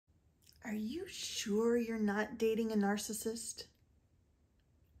Are you sure you're not dating a narcissist?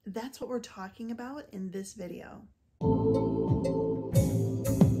 That's what we're talking about in this video.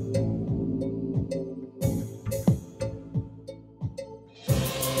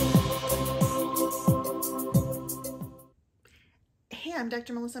 Hey, I'm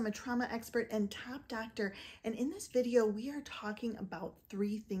Dr. Melissa. I'm a trauma expert and top doctor. And in this video, we are talking about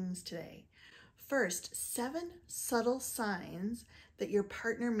 3 things today. First, 7 subtle signs that your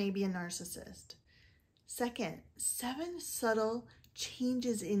partner may be a narcissist. Second, 7 subtle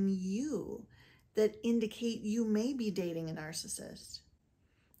changes in you that indicate you may be dating a narcissist.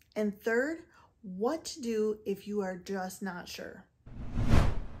 And third, what to do if you are just not sure.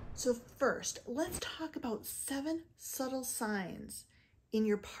 So first, let's talk about 7 subtle signs in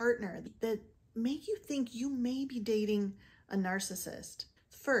your partner that make you think you may be dating a narcissist.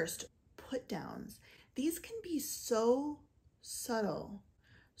 First, put downs. These can be so subtle,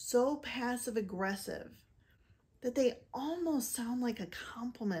 so passive aggressive that they almost sound like a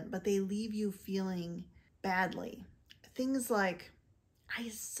compliment, but they leave you feeling badly. Things like, I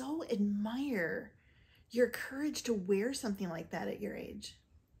so admire your courage to wear something like that at your age.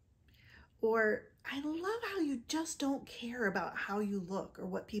 Or, I love how you just don't care about how you look or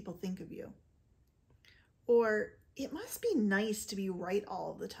what people think of you. Or, it must be nice to be right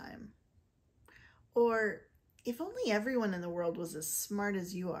all the time. Or, if only everyone in the world was as smart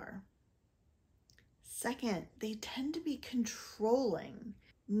as you are. Second, they tend to be controlling.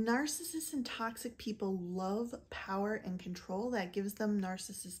 Narcissists and toxic people love power and control. That gives them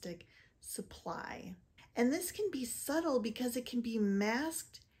narcissistic supply. And this can be subtle because it can be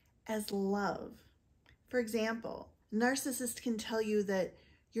masked as love. For example, a narcissist can tell you that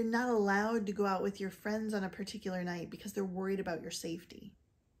you're not allowed to go out with your friends on a particular night because they're worried about your safety.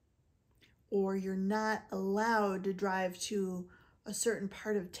 Or you're not allowed to drive to a certain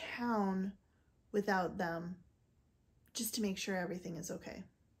part of town without them just to make sure everything is okay.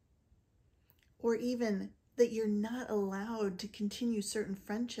 Or even that you're not allowed to continue certain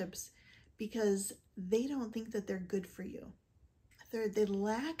friendships because they don't think that they're good for you. Third, they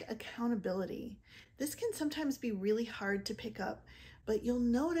lack accountability. This can sometimes be really hard to pick up, but you'll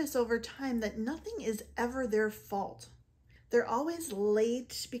notice over time that nothing is ever their fault. They're always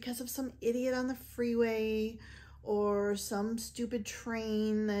late because of some idiot on the freeway or some stupid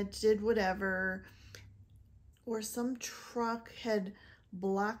train that did whatever, or some truck had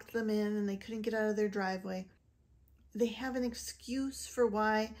blocked them in and they couldn't get out of their driveway. They have an excuse for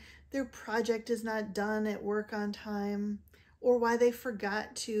why their project is not done at work on time, or why they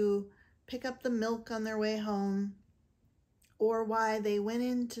forgot to pick up the milk on their way home, or why they went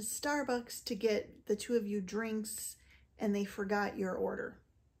into Starbucks to get the 2 of you drinks and they forgot your order.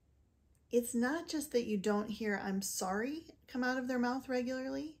 It's not just that you don't hear "I'm sorry" come out of their mouth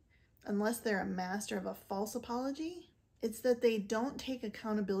regularly, unless they're a master of a false apology. It's that they don't take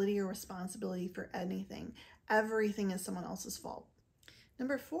accountability or responsibility for anything. Everything is someone else's fault.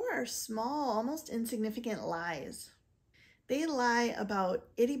 Number 4 are small, almost insignificant lies. They lie about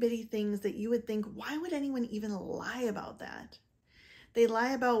itty-bitty things that you would think, why would anyone even lie about that? They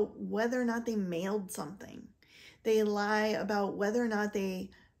lie about whether or not they mailed something. They lie about whether or not they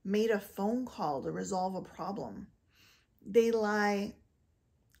made a phone call to resolve a problem. They lie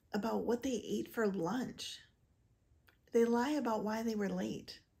about what they ate for lunch. They lie about why they were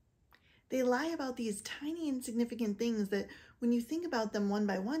late. They lie about these tiny insignificant things that when you think about them one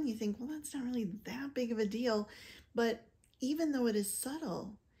by one, you think, well, that's not really that big of a deal. But even though it is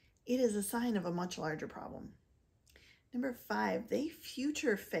subtle, it is a sign of a much larger problem. Number 5, they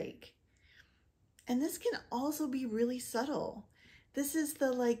future fake. And this can also be really subtle. This is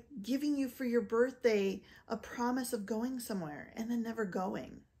the giving you for your birthday a promise of going somewhere and then never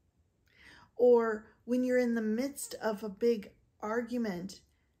going. Or when you're in the midst of a big argument,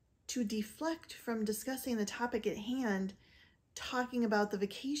 to deflect from discussing the topic at hand, talking about the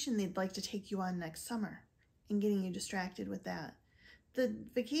vacation they'd like to take you on next summer and getting you distracted with that. The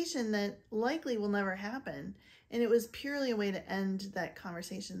vacation that likely will never happen, and it was purely a way to end that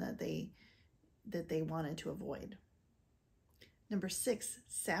conversation that they wanted to avoid. Number 6,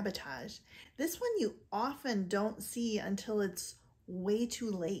 sabotage. This one you often don't see until it's way too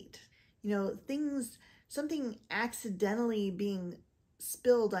late. You know, something accidentally being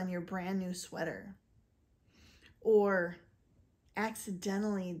spilled on your brand new sweater, or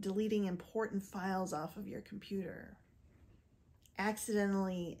accidentally deleting important files off of your computer,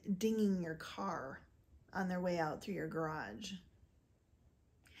 accidentally dinging your car on their way out through your garage,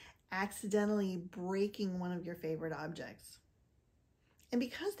 accidentally breaking one of your favorite objects. And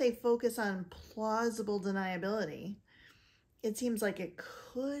because they focus on plausible deniability, It seems like it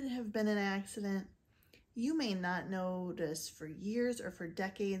could have been an accident. You may not notice for years or for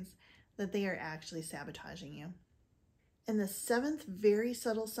decades that they are actually sabotaging you. And the seventh very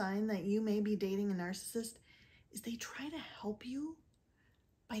subtle sign that you may be dating a narcissist is they try to help you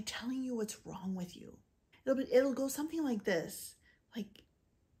by telling you what's wrong with you. It'll go something like this. Like,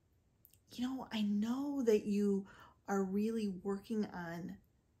 I know that you are really working on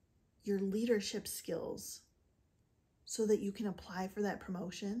your leadership skills so that you can apply for that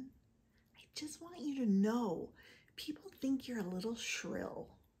promotion. I just want you to know, people think you're a little shrill.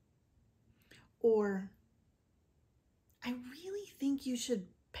 Or, I really think you should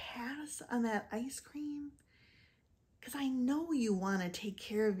pass on that ice cream because I know you want to take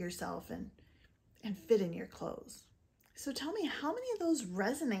care of yourself and fit in your clothes. So tell me, how many of those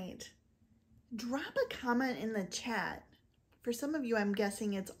resonate? Drop a comment in the chat. For some of you, I'm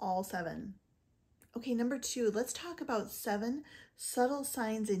guessing it's all 7. Okay, number 2, let's talk about 7 subtle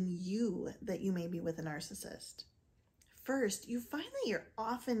signs in you that you may be with a narcissist. First, you find that you're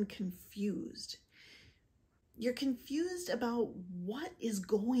often confused. You're confused about what is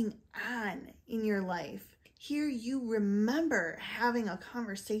going on in your life. Here you remember having a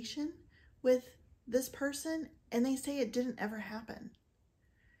conversation with this person and they say it didn't ever happen.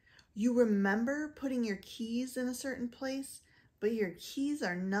 You remember putting your keys in a certain place, but your keys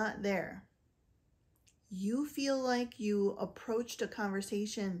are not there. You feel like you approached a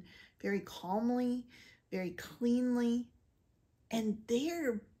conversation very calmly, very cleanly, and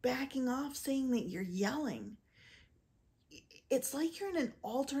they're backing off saying that you're yelling. It's like you're in an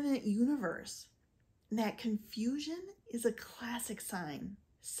alternate universe. And that confusion is a classic sign.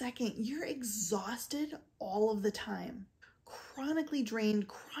 Second, you're exhausted all of the time. Chronically drained,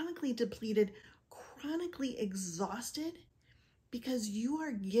 chronically depleted, chronically exhausted because you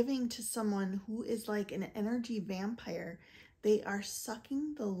are giving to someone who is like an energy vampire. They are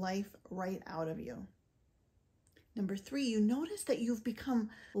sucking the life right out of you. Number 3, you notice that you've become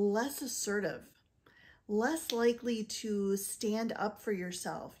less assertive, less likely to stand up for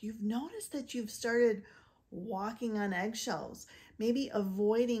yourself. You've noticed that you've started walking on eggshells, maybe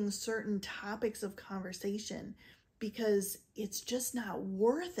avoiding certain topics of conversation because it's just not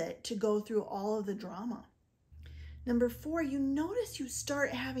worth it to go through all of the drama. Number 4, you notice you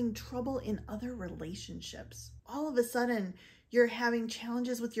start having trouble in other relationships. All of a sudden, you're having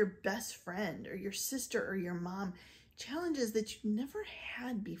challenges with your best friend or your sister or your mom, challenges that you never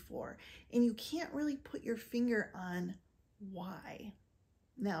had before, and you can't really put your finger on why.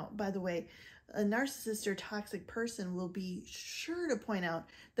 Now, by the way, a narcissist or toxic person will be sure to point out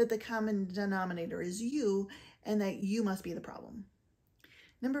that the common denominator is you and that you must be the problem.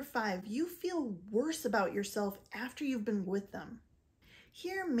 Number 5, you feel worse about yourself after you've been with them.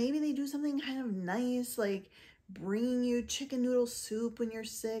 Here, maybe they do something kind of nice, like bringing you chicken noodle soup when you're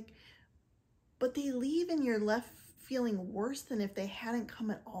sick, but they leave and you're left feeling worse than if they hadn't come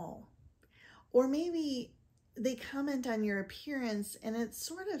at all. Or maybe they comment on your appearance and it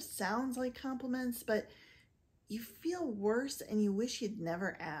sort of sounds like compliments, but you feel worse and you wish you'd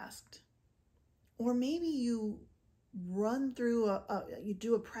never asked. Or maybe you you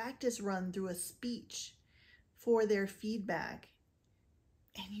do a practice run through a speech for their feedback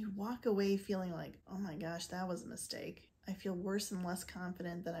and you walk away feeling like, oh my gosh, that was a mistake. I feel worse and less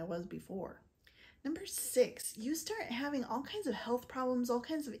confident than I was before. Number 6, you start having all kinds of health problems, all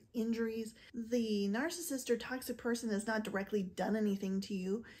kinds of injuries. The narcissist or toxic person has not directly done anything to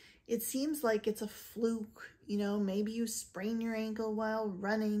you. It seems like it's a fluke. Maybe you sprain your ankle while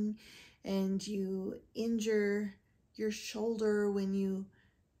running and you injure your shoulder when you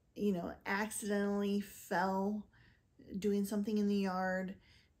accidentally fell doing something in the yard.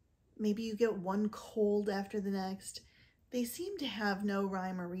 Maybe you get one cold after the next. They seem to have no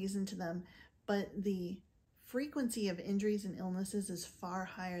rhyme or reason to them, but the frequency of injuries and illnesses is far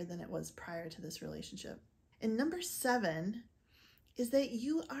higher than it was prior to this relationship. And number 7 is that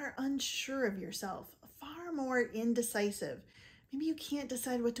you are unsure of yourself, far more indecisive. Maybe you can't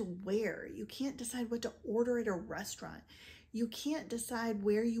decide what to wear. You can't decide what to order at a restaurant. You can't decide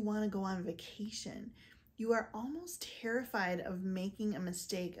where you want to go on vacation. You are almost terrified of making a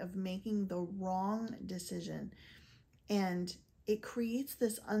mistake, of making the wrong decision. And it creates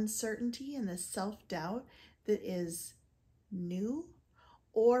this uncertainty and this self-doubt that is new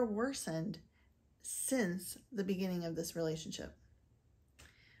or worsened since the beginning of this relationship.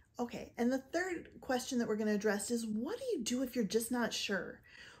 Okay, and the third question that we're going to address is, what do you do if you're just not sure?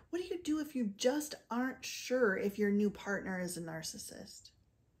 What do you do if you just aren't sure if your new partner is a narcissist?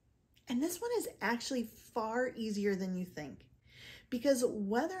 And this one is actually far easier than you think, because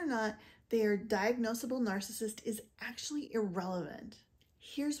whether or not their diagnosable narcissist is actually irrelevant.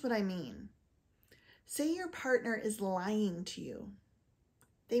 Here's what I mean. Say your partner is lying to you.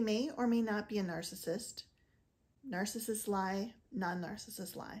 They may or may not be a narcissist. Narcissists lie,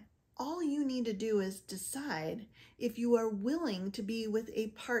 non-narcissists lie. All you need to do is decide if you are willing to be with a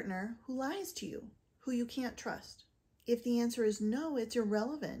partner who lies to you, who you can't trust. If the answer is no, it's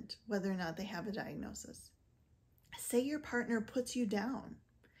irrelevant whether or not they have a diagnosis. Say your partner puts you down,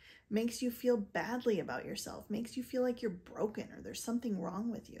 makes you feel badly about yourself, makes you feel like you're broken or there's something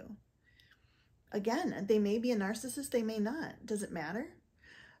wrong with you. Again, they may be a narcissist, they may not. Does it matter?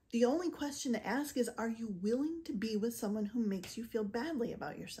 The only question to ask is, are you willing to be with someone who makes you feel badly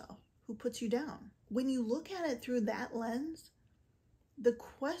about yourself, who puts you down? When you look at it through that lens, the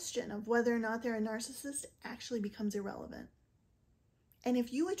question of whether or not they're a narcissist actually becomes irrelevant. And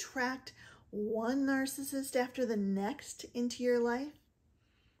if you attract one narcissist after the next into your life,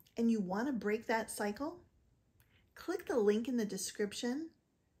 and you want to break that cycle, click the link in the description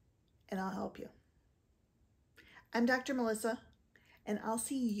and I'll help you. I'm Dr. Melissa, and I'll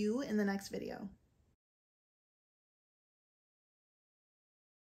see you in the next video.